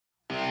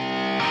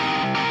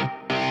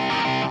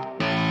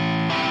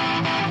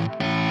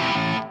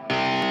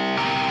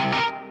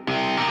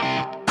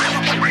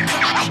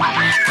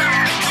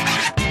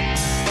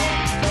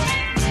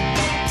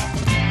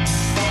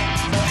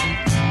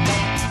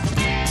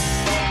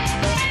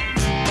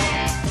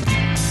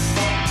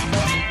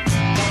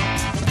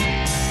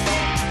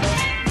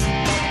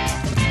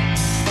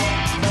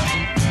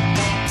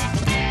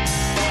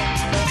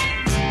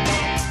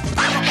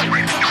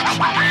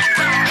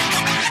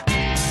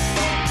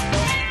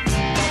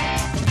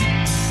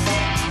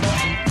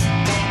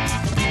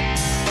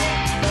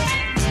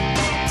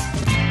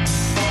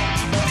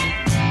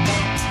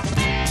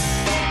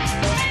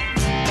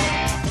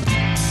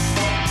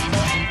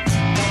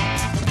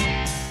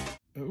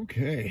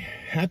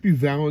happy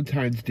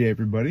Valentine's Day,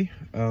 everybody.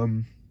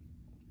 You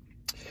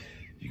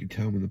can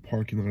tell I'm in the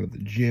parking lot of the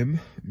gym.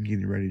 I'm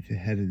getting ready to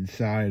head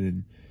inside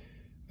and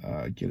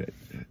get a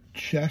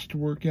chest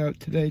workout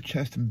today,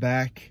 chest and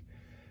back.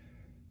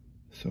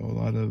 So a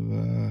lot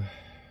of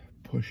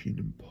pushing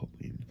and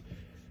pulling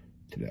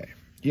today.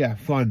 Yeah,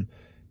 fun.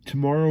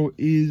 Tomorrow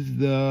is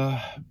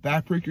the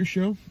Backbreaker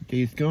show.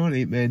 Day's gone,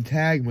 8-man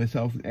tag,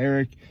 myself and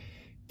Eric,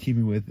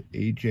 teaming with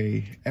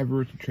AJ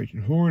Everett and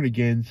Trajan Horn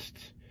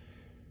against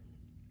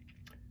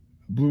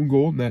Blue and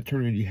Gold, Matt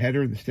Turner, Andy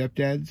Header, and the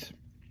Stepdads.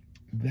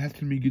 That's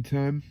going to be a good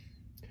time.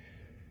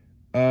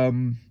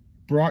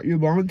 Brought you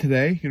along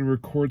today. Going to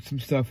record some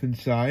stuff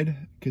inside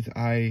because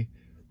I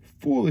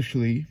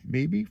foolishly,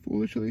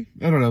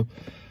 I don't know.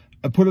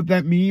 I put up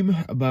that meme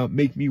about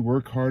make me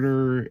work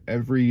harder.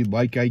 Every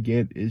like I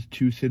get is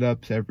 2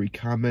 sit-ups. Every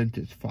comment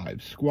is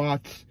 5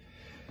 squats.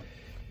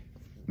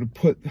 I'm going to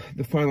put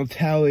the final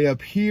tally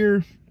up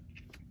here.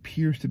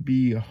 Appears to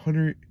be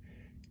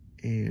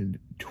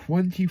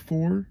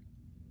 124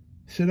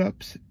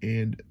 sit-ups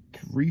and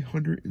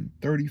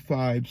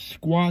 335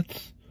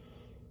 squats.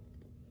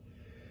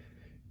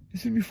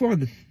 This is going to be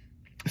fun.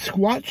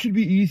 Squats should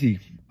be easy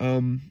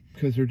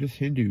because they're just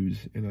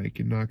Hindus and I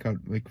can knock out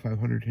like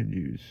 500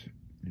 Hindus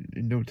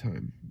in no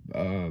time.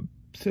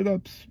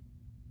 Sit-ups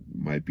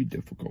might be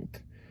difficult.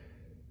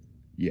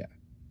 Yeah.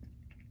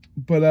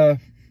 But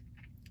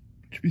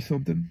should be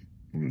something.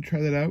 I'm going to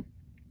try that out.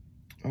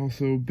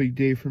 Also, big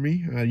day for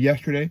me.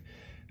 Yesterday,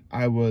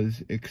 I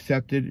was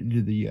accepted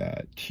into the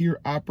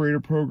tier operator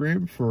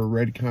program for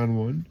Redcon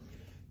 1,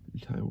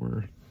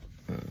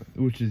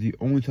 which is the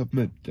only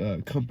supplement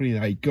company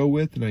that I go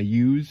with and I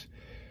use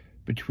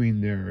between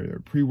their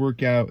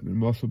pre-workout, their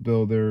muscle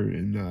builder,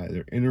 and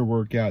their inner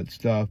workout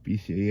stuff,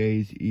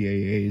 BCAAs,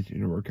 EAAs,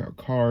 inner workout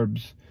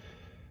carbs,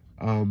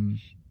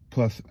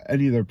 plus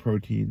any of their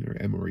protein, their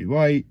MRE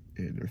Light,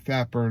 and their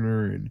fat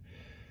burner, and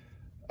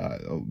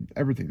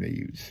everything they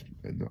use.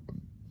 And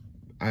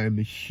I am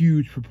a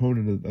huge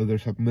proponent of their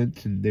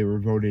supplements, and they were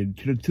voted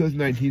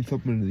 2019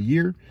 Supplement of the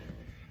Year.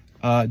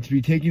 To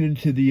be taken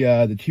into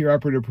the tier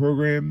operator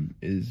program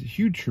is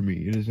huge for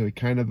me. It is a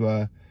kind of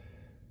a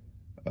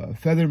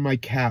feather in my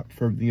cap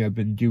for everything I've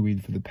been doing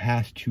for the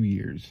past 2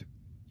 years.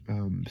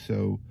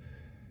 So,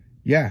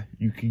 yeah,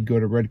 you can go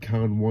to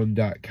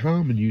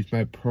redcon1.com and use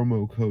my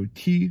promo code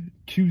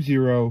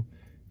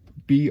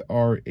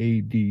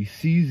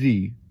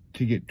T20BRADCZ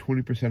to get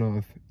 20%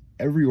 off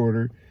every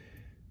order.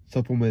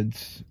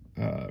 Supplements,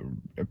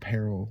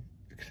 apparel,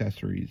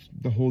 accessories,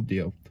 the whole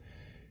deal.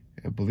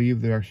 I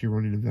believe they're actually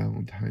running a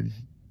Valentine's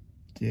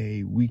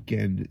Day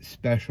weekend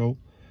special.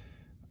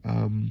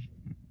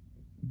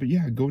 But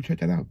yeah, go check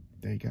that out.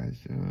 Hey guys,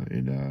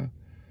 and I'm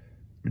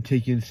gonna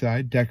take you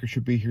inside. Decker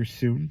should be here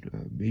soon.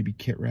 Maybe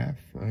Kit Raff,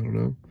 I don't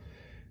know.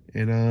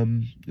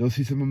 And you'll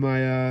see some of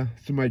my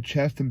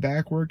chest and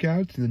back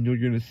workouts, and then you're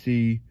gonna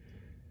see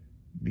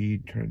me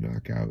try to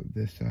knock out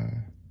this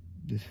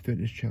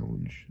fitness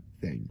challenge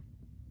thing.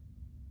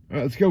 All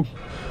right, let's go.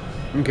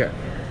 Okay,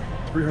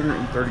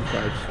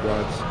 335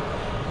 squats.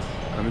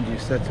 I'm gonna do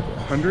sets of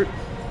 100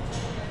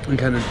 and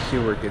kind of see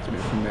where it gets me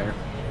from there.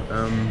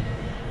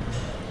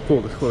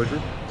 Full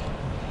disclosure,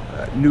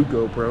 new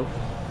GoPro,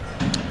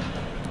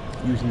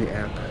 using the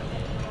app,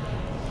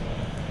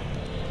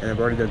 and I've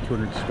already done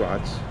 200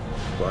 squats,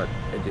 but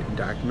it didn't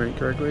document it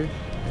correctly.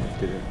 It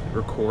didn't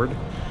record,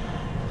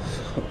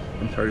 so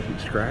I'm starting from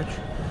scratch.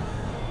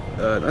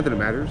 Not that it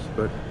matters,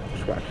 but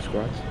squats.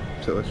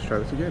 So let's try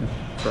this again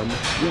from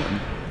 1.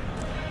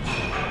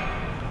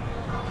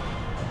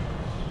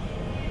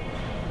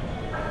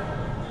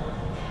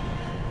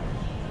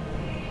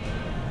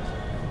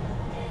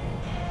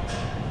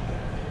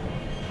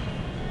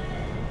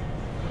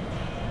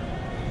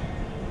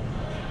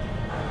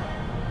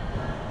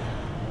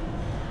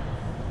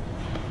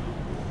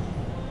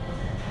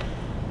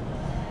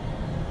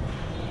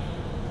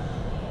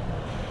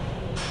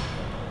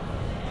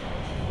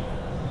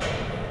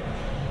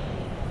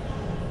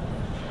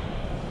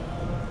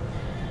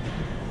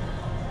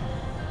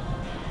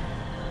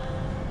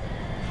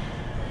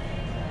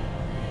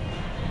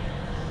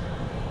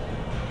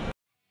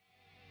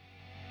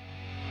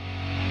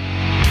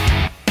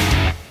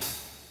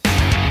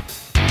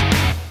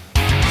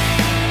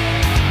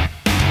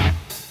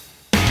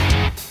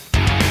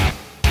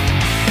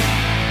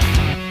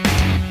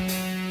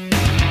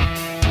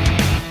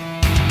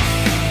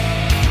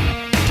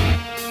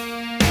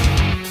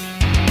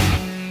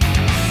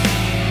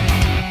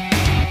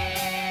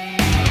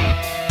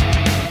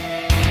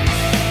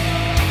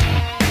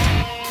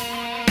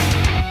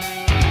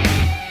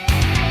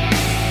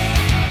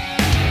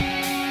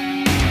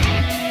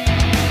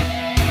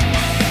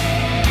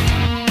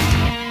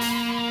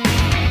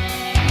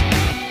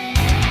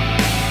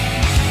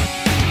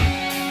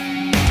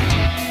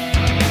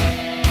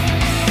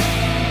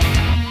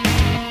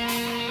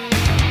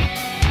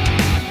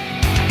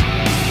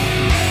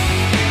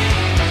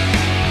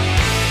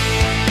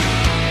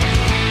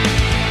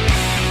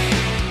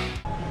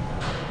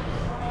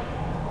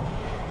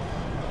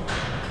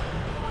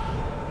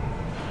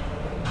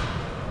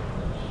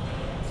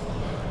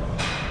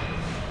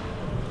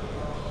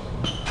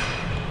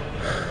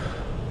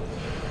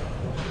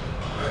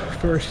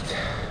 first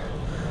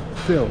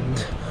filmed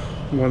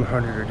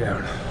 100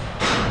 down.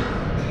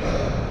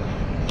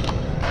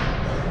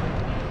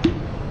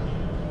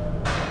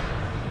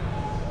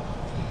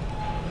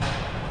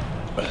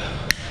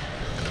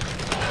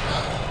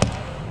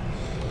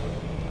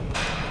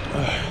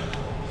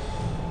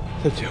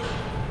 Set 2.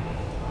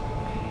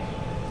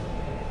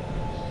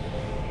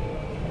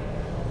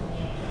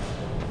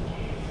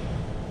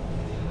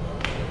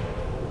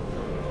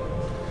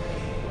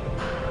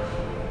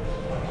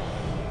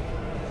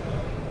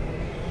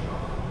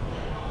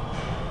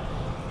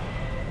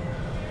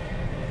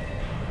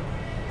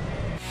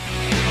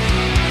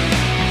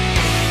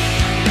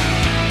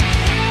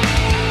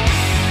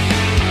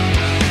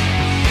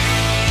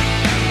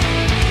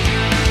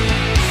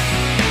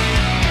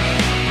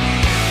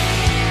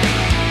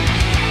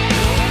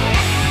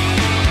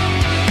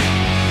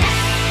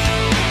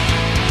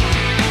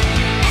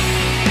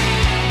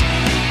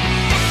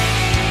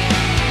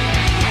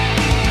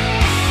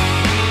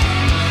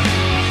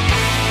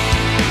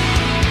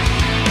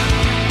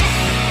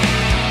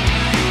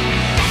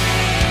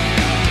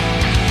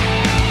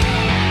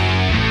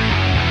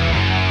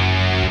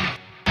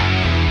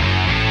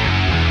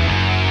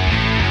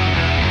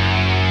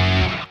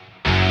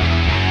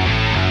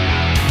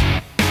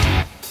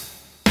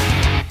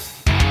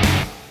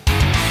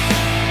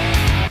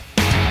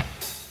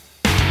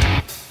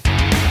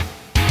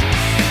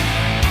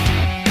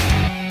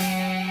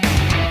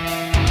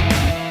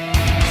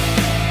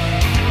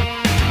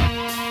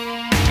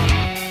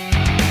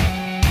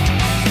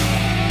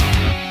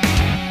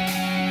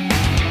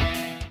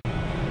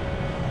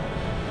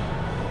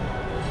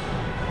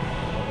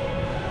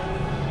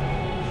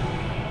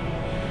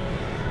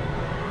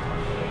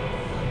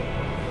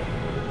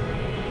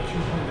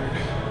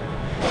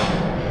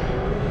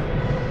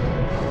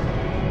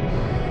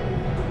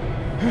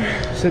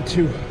 Set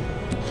 2.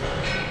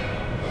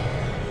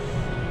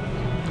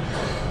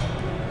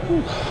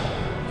 Whew.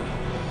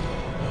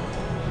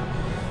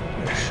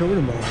 Show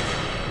them all.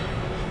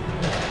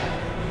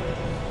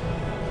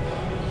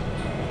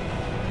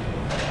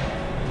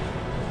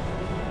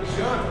 What's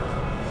going?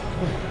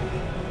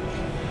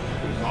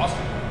 It was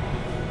awesome.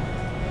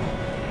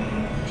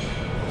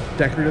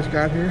 Decker just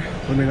got here.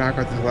 Let me knock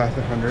out this last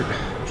 100.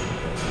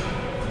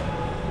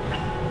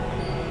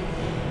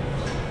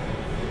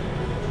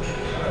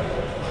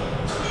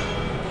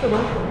 Hello.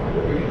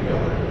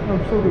 I'm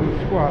still doing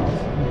squats.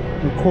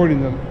 Recording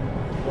them.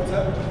 What's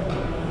that?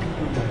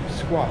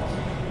 Squats.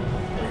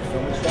 Are you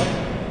filming stuff?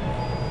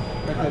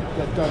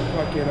 That done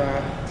fucking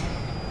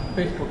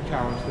Facebook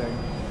challenge thing.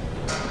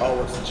 Oh,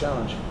 what's the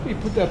challenge? You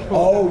put that post.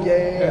 Oh,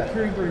 yeah.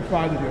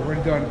 335 to do.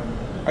 Already done.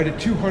 I did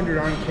 200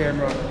 on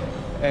camera,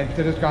 and I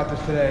just got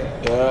this today.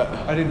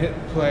 Yeah. I didn't hit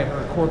play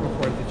or record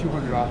before I did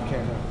 200 off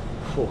camera.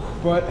 Whew.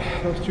 But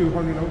those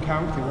 200 don't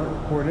count. They weren't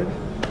recorded.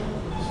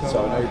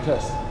 So now you're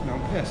pissed. No,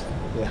 I'm pissed.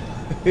 Yeah.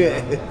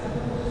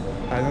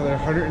 I know there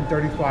are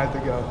 135 to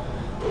go.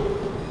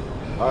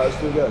 All right, let's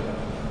do good.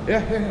 Yeah.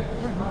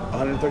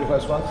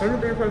 135 squats?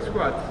 135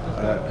 squats. Just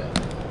All right.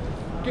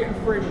 getting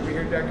framed over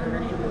here, Decker.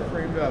 Make sure we're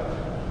framed up.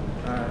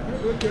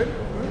 You look good.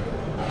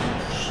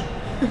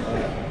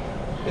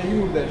 Yeah, you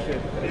moved that shit.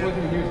 I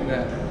wasn't even using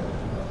that.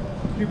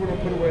 People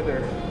don't put away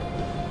their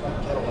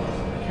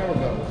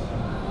kettlebells.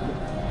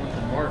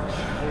 Marks.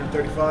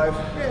 135?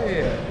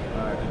 Yeah.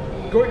 All right.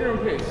 Go at your own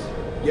pace.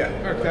 Yeah.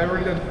 Alright, I've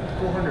already done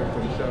 400 of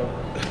them, so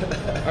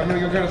I'm gonna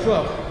go kind of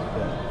slow.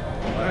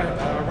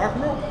 Alright, rock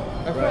and roll.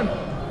 Have fun. All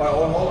right,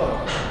 well, hold on.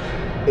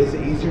 Is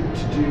it easier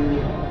to do,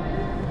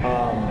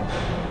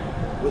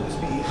 would this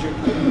be easier,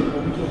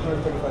 would we do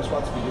 135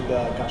 squats if we did the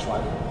Cash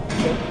 5?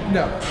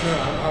 No,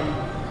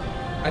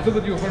 I still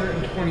have to do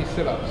 120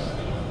 sit-ups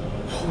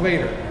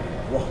later.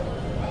 Well, all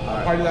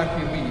right. Why did I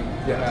actually leave?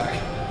 Yeah.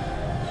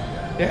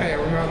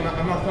 Yeah,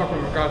 I'm not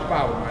fucking with God's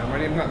Bible, man. My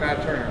name's not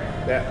Matt Turner.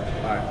 Yeah,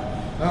 all right.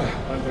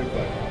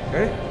 135.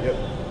 Ready? Yep.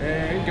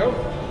 And go.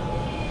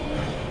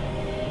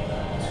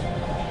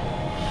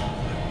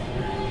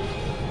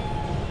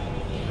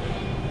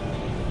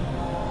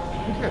 I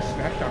think I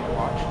snacked on a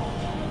watch.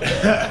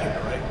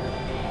 Right.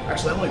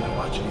 Actually, I don't even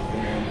watch anything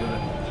when I'm doing it.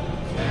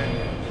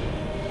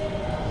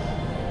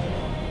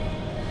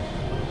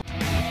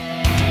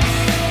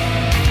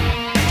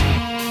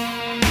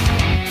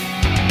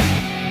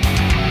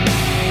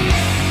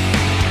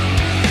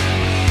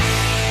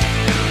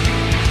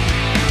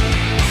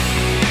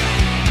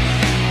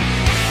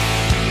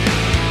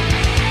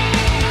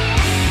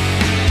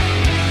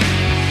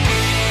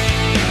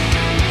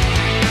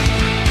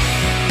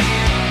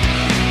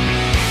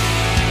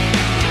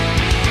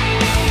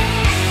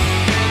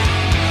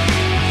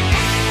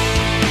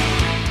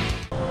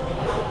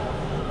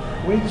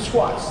 When you do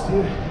squats, do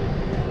you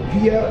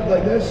V out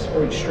like this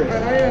or straight? I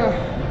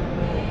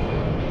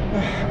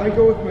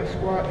go with my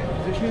squat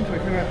position, so I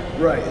kind of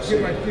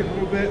get my feet a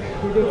little bit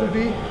to the V.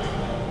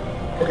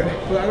 Okay.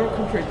 But I don't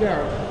come straight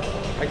down.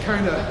 I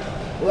kind of.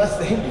 Well, that's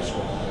the Hindu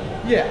squat.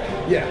 Yeah.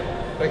 Yeah.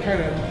 I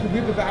kind of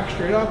leave the back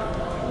straight up,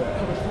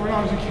 come as far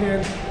down as you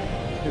can,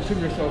 Just swing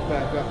yourself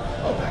back up.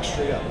 Oh, back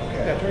straight up.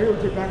 Okay. Yeah, try to go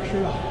with your back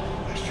straight up.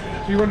 Back straight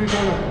up. So you want to do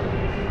kind of,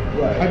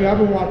 Right. I mean, I've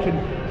been watching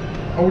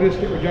Otis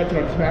get rejected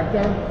on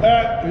SmackDown.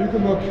 You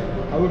can look,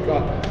 I look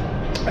up.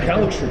 I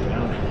gotta look straight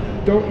down.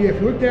 Don't, yeah,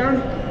 if you look down,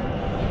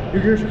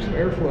 you're going to see some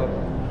airflow.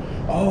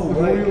 Oh, The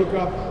more right. you look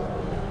up,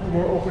 the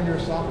more open your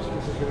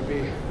esophagus is going to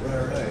be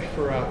Right.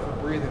 for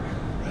breathing.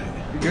 Right.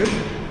 You good?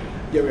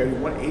 Yeah, we gotta do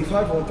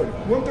 185 or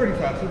 135?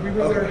 135, so we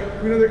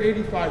another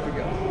 85 to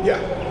go. Yeah.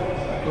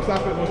 We'll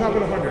stop at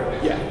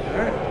 100. Yeah. All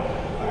right.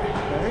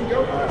 And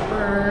go.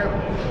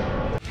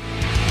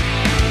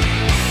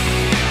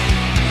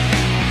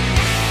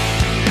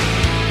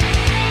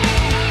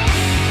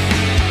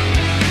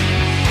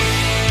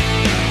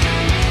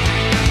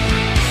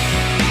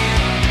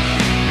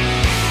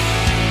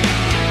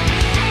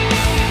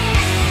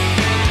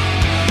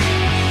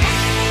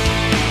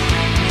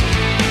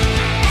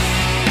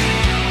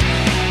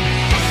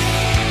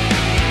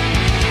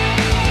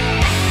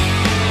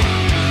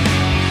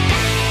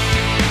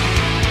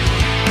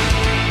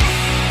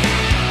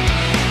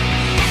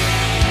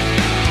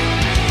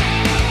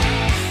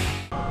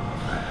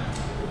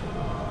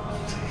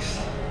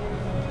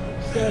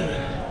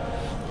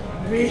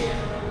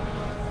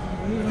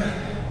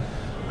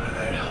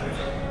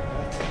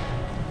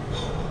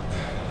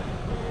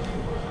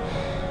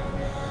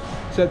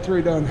 Set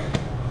 3 done.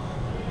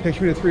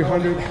 Takes me to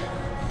 300.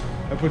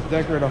 I put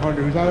Decker at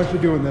 100. He's not actually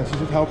doing this. He's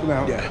just helping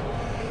out. Yeah.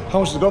 How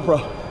much is the GoPro?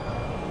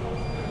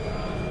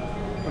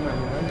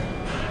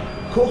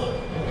 199. Cool.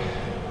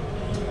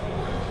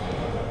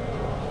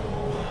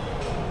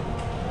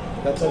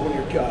 That's like when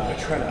you're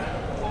trying to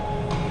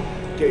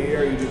get your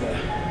air, you do the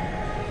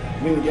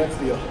lean against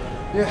deal.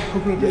 Yeah,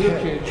 open up your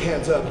rib cage.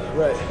 Hands up,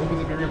 right. Open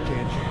up your rib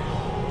cage.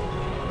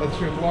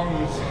 Let your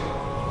lungs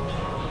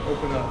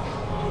open up.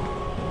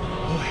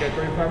 Got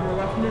 35 more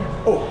left in there?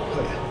 Oh,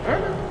 yeah. All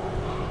right.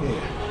 Yeah.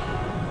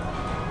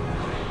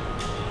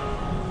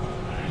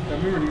 Now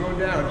remember, you're going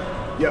down.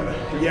 Yep.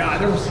 Yeah,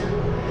 there was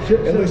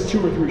at least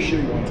 2 or 3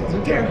 shitty ones. I was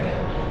like, damn it.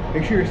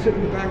 Make sure you're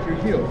sitting in the back of your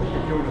heels. If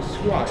you're doing a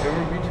squat, you don't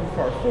want to be too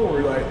far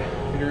forward. Right.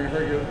 And you're going to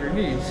hurt your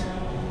knees.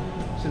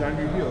 Sit on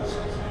your heels.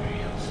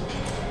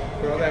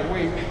 Put all that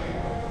weight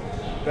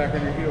back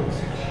on your heels.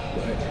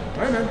 Right.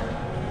 All right, man.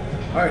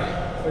 All right,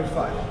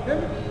 35. Yeah,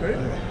 ready?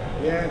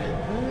 Yeah.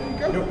 There you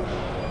go. Nope.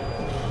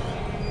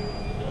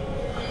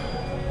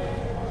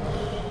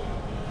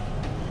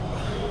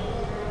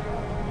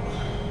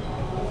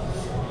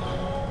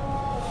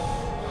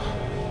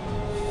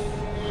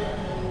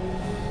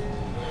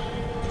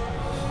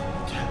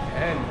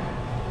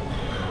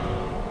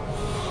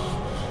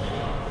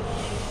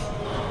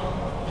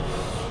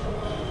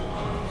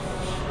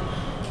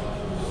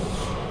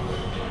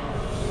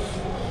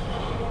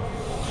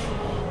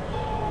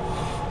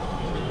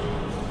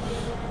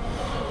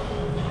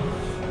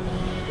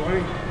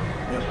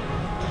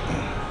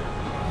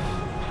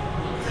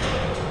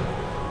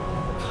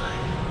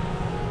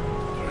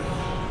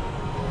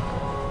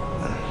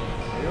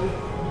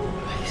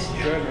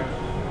 Good, man.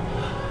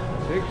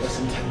 6, Less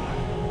than 10.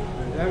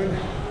 7,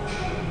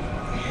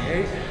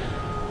 8,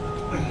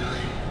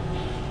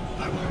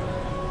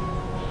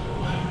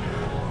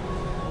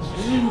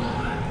 2,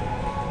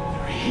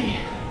 3,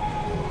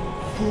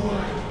 4,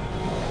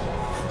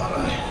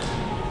 5.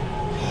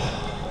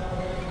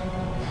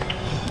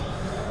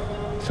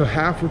 So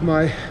half of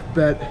my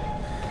bet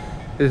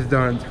is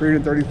done.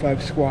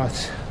 335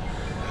 squats.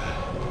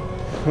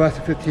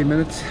 Lasted 15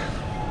 minutes.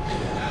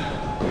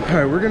 All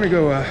right, we're gonna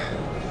go.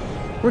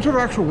 What's our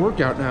actual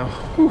workout now?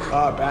 Whew.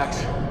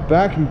 Backs.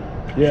 Back and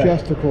Yeah.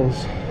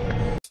 chesticles.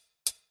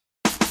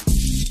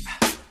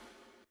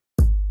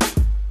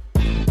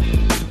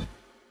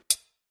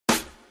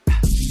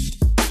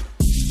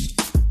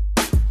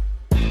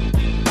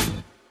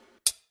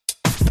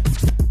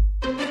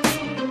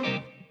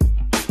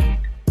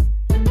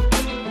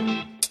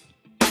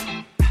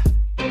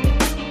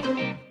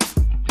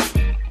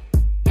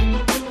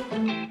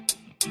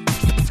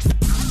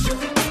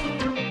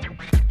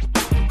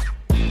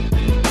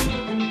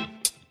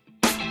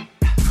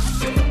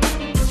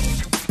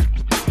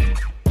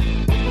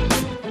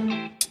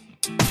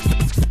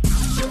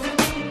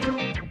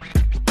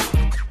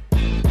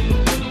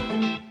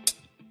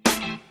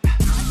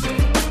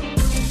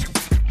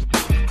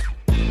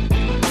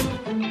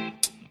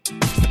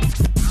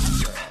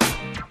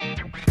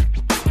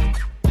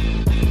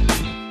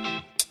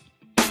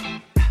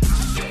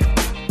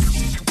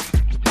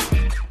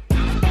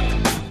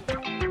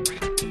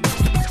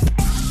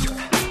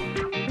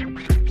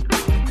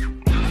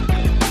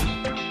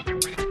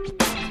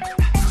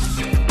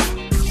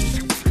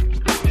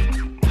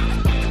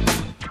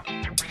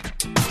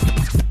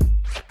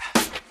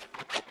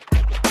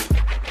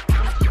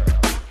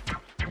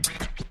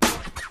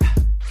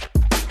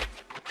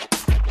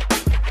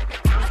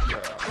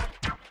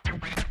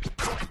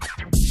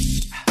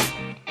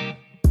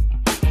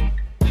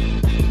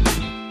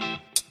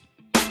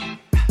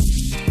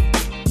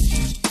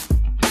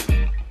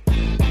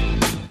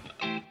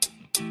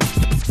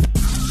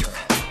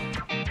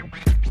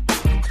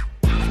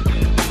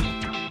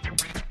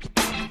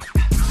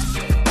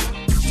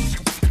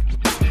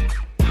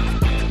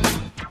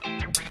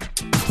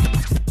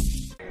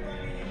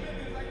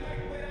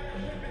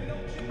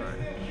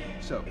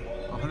 So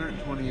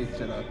 128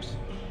 sit-ups.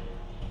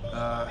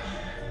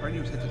 Right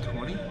now set to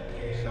 20,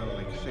 so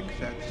like 6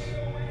 sets,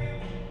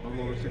 a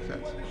little over 6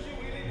 sets.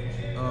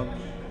 I'm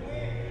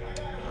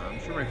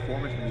sure my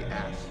form is gonna be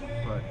ass,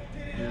 but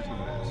it is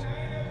what it is.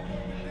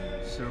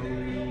 So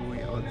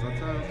yeah, let's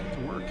get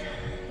to work.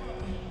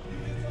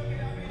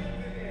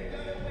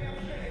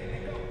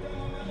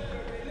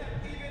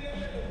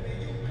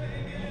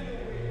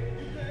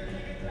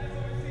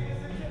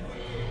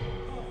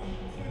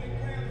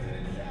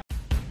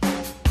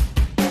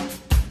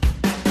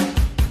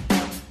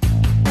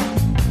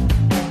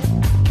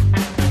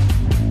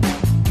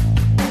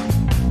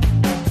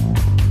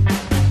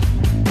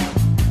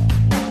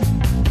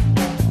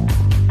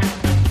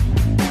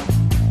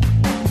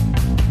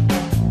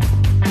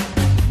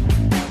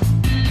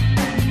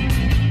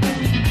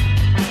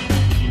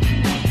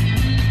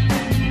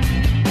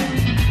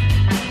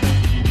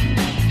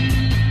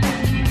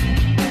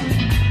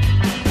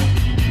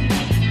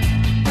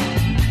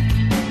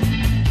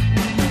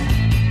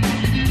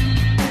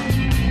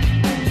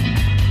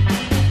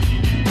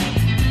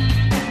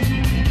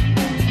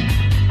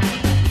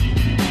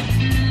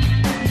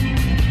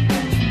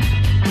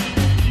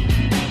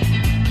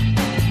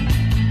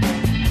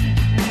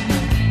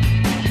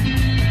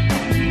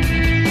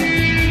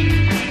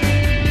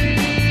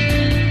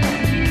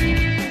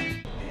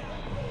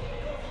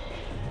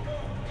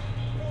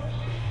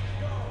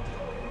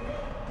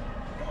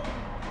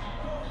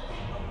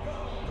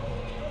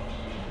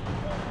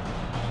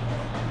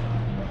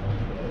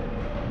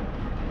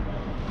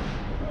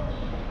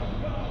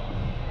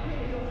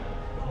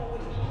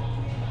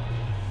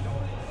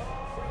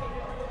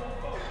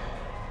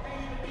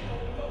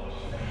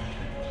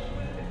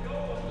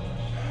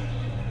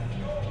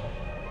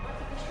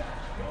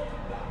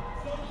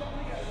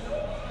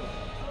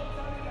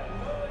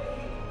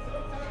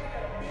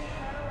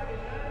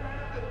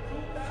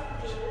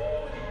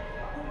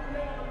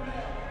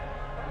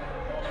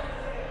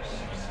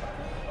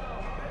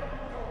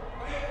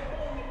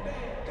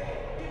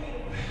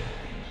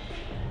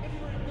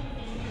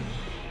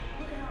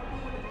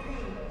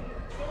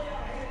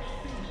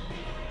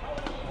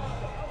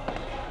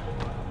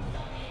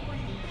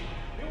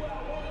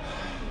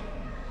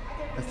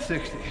 That's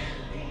 60.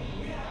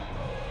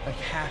 Like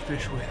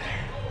half-ish way there.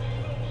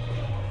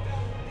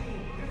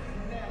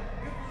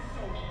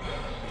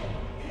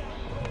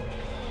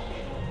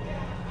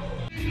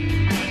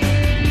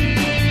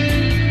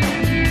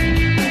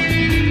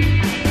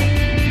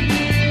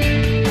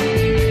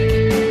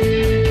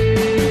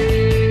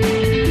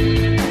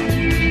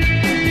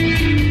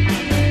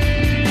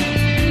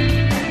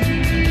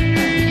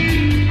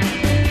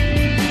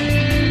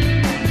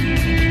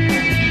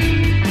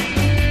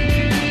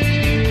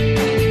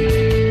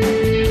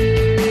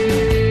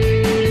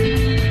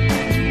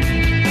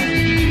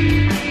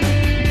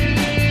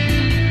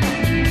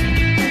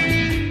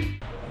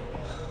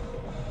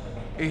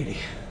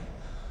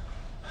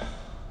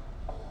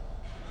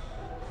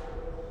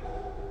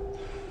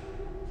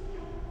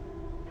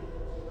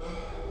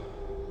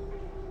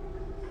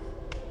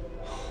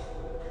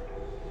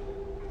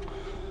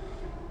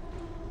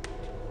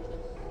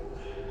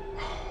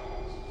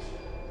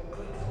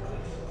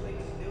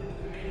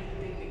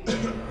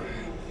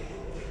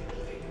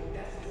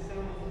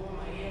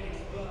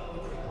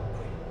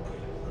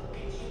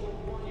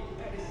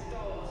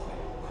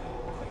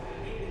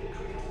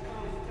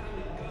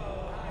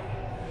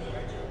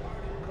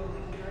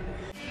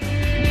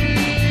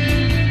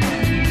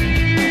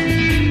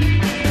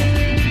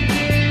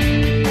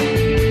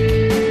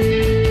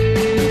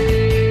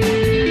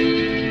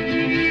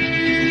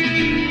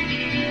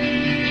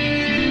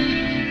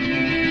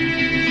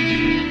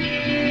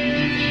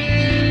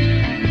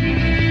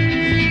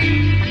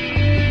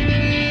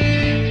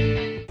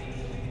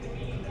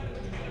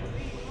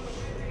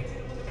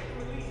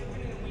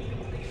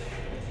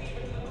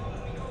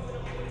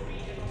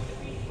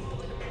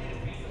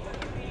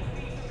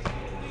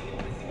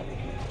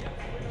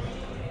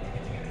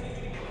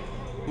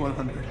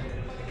 $100.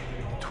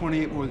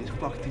 28 more of these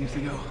fuck things to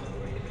go.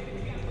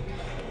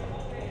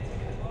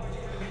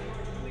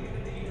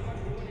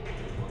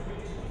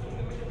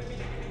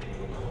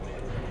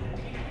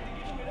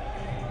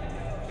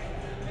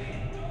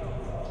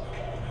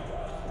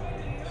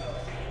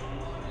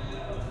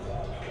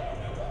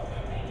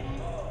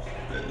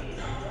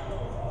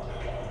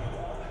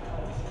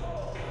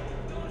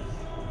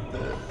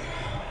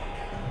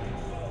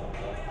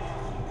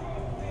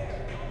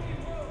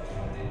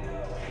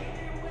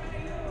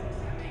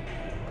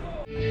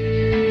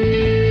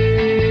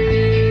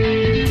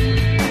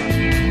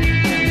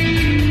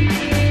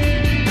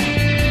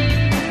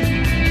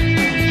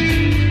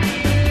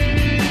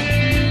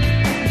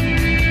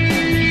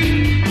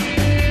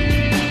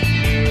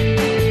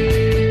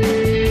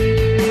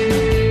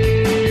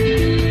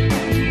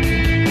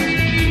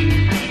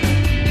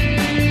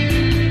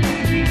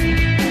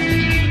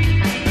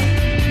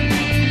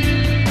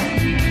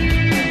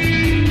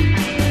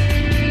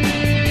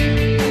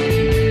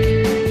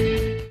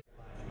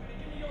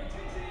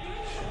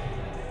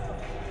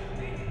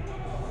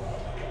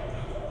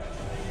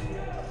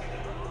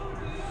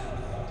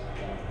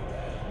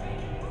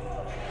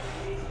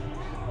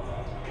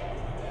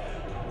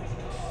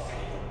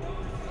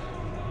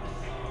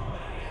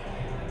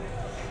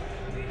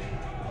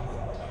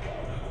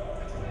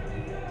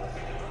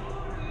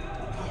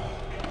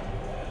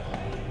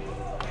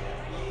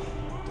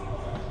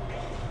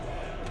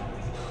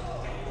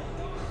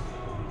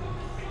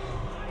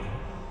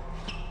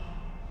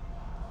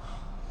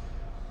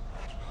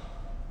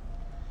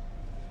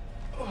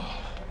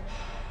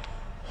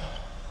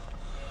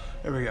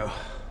 There we go.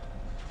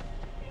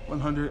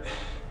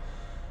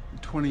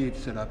 128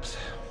 sit-ups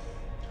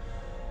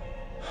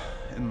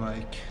in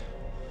like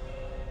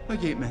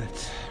 8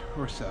 minutes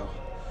or so.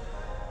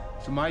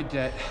 So my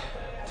debt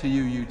to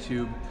you,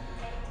 YouTube,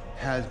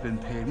 has been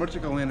paid. Much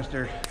like a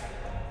Lannister,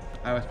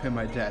 I was paying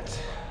my debts.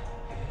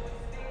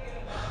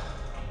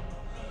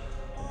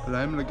 But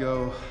I'm gonna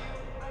go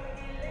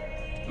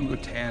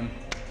tan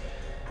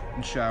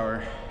and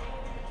shower,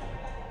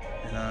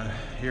 and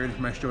here is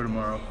my show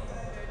tomorrow.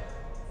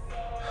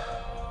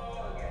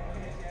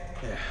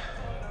 Yeah,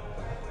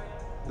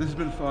 this has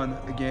been fun.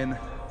 Again,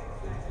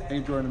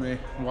 thanks for joining me,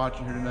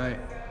 watching here tonight.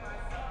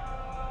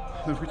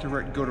 Don't forget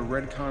to go to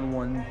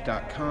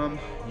redcon1.com,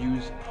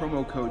 use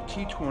promo code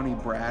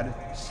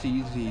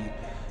T20BRADCZ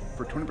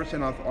for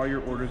 20% off all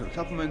your orders of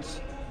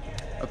supplements,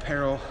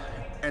 apparel,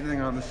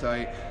 anything on the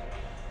site.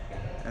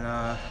 And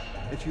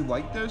if you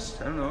like this,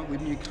 I don't know,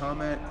 leave me a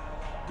comment,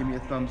 give me a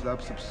thumbs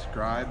up,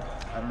 subscribe.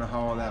 I don't know how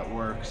all that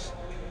works.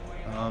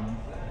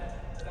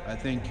 I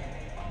think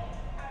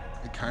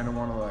I kind of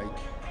want to like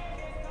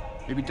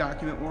maybe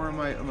document more of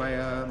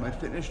my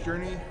fitness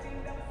journey,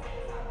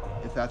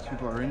 if that's what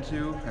people are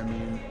into. I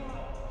mean,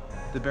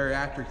 the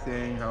bariatric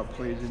thing, how it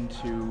plays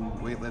into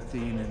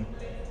weightlifting and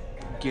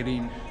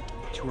getting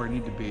to where I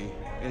need to be.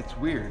 It's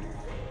weird.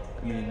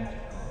 I mean,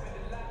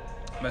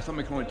 my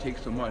stomach can only take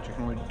so much. I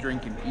can only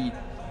drink and eat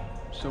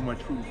so much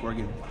food before I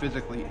get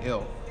physically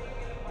ill.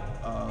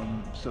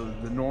 So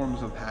the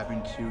norms of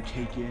having to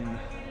take in,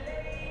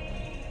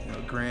 you know,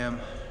 a gram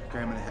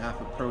and a half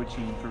of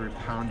protein for every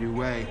pound you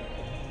weigh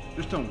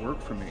just don't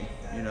work for me,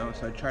 you know.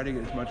 So I try to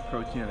get as much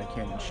protein as I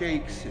can in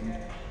shakes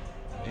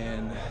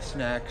and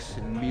snacks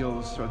and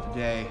meals throughout the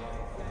day,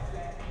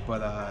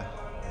 but I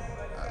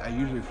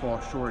usually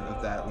fall short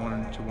of that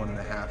 1 to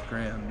 1.5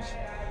 grams.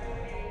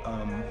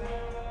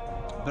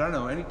 But I don't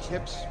know, any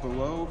tips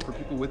below for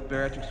people with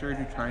bariatric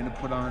surgery trying to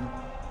put on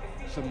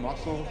some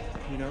muscle,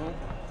 you know?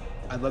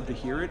 I'd love to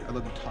hear it. I'd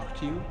love to talk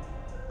to you.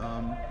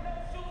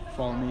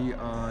 Follow me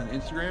on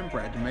Instagram,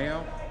 Brad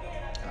DeMayo,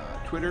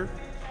 Twitter,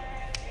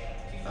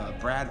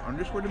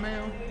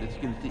 Brad_DeMayo, that's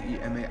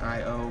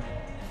DEMAIO,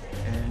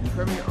 and you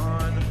can find me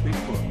on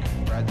Facebook,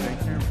 Brad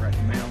Dankner, Brad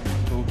DeMayo,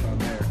 both on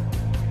there.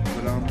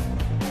 But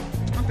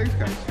thanks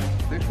guys,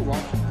 thanks for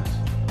watching this.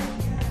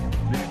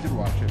 If you did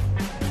watch it,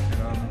 and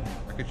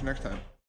I'll catch you next time.